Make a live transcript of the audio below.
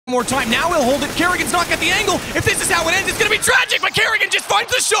more time. Now he'll hold it. karrigan's not got the angle. If this is how it ends, it's going to be tragic, but karrigan just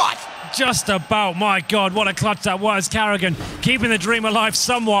finds the shot. Just about. My God, what a clutch that was. karrigan keeping the dream alive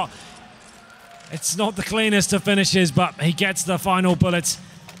somewhat. It's not the cleanest of finishes, but he gets the final bullet.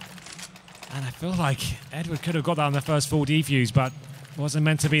 And I feel like Edward could have got that on the first full defuse, but wasn't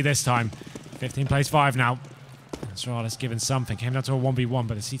meant to be this time. 15 plays 5 now. Astralis given something. Came down to a 1v1,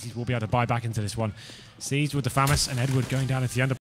 but the CTs will be able to buy back into this one. Seized with the FAMAS, and Edward going down into the under.